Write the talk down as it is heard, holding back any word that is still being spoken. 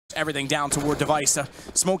everything down toward Device. A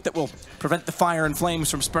smoke that will prevent the fire and flames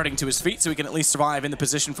from spreading to his feet, so he can at least survive in the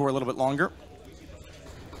position for a little bit longer.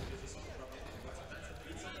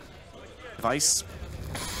 Device.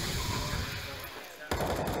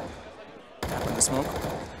 Tapping the smoke.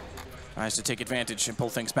 Tries to take advantage and pull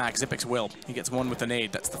things back. Apexenter will. He gets one with the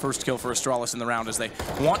nade. That's the first kill for Astralis in the round as they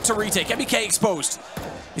want to retake. MEK exposed.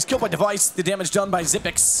 He's killed by Device. The damage done by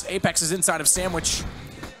apEX. apEX is inside of Sandwich.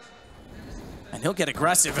 And he'll get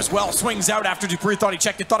aggressive as well. Swings out after Dupree thought he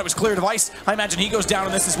checked it, thought it was clear. Device, I imagine he goes down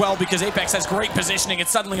on this as well because apEX has great positioning.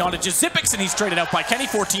 It's suddenly on to just apEX, and he's traded out by Kenny.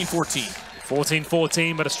 14-14.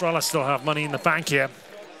 14-14, but Astralis still have money in the bank here.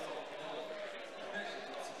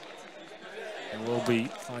 And will be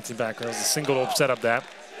fighting back. There's a single orb setup there.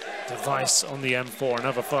 Device on the M4.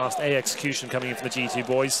 Another fast A execution coming in from the G2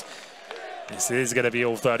 boys. This is going to be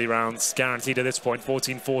all 30 rounds. Guaranteed at this point.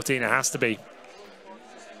 14-14, it has to be.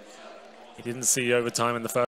 He didn't see overtime in the first.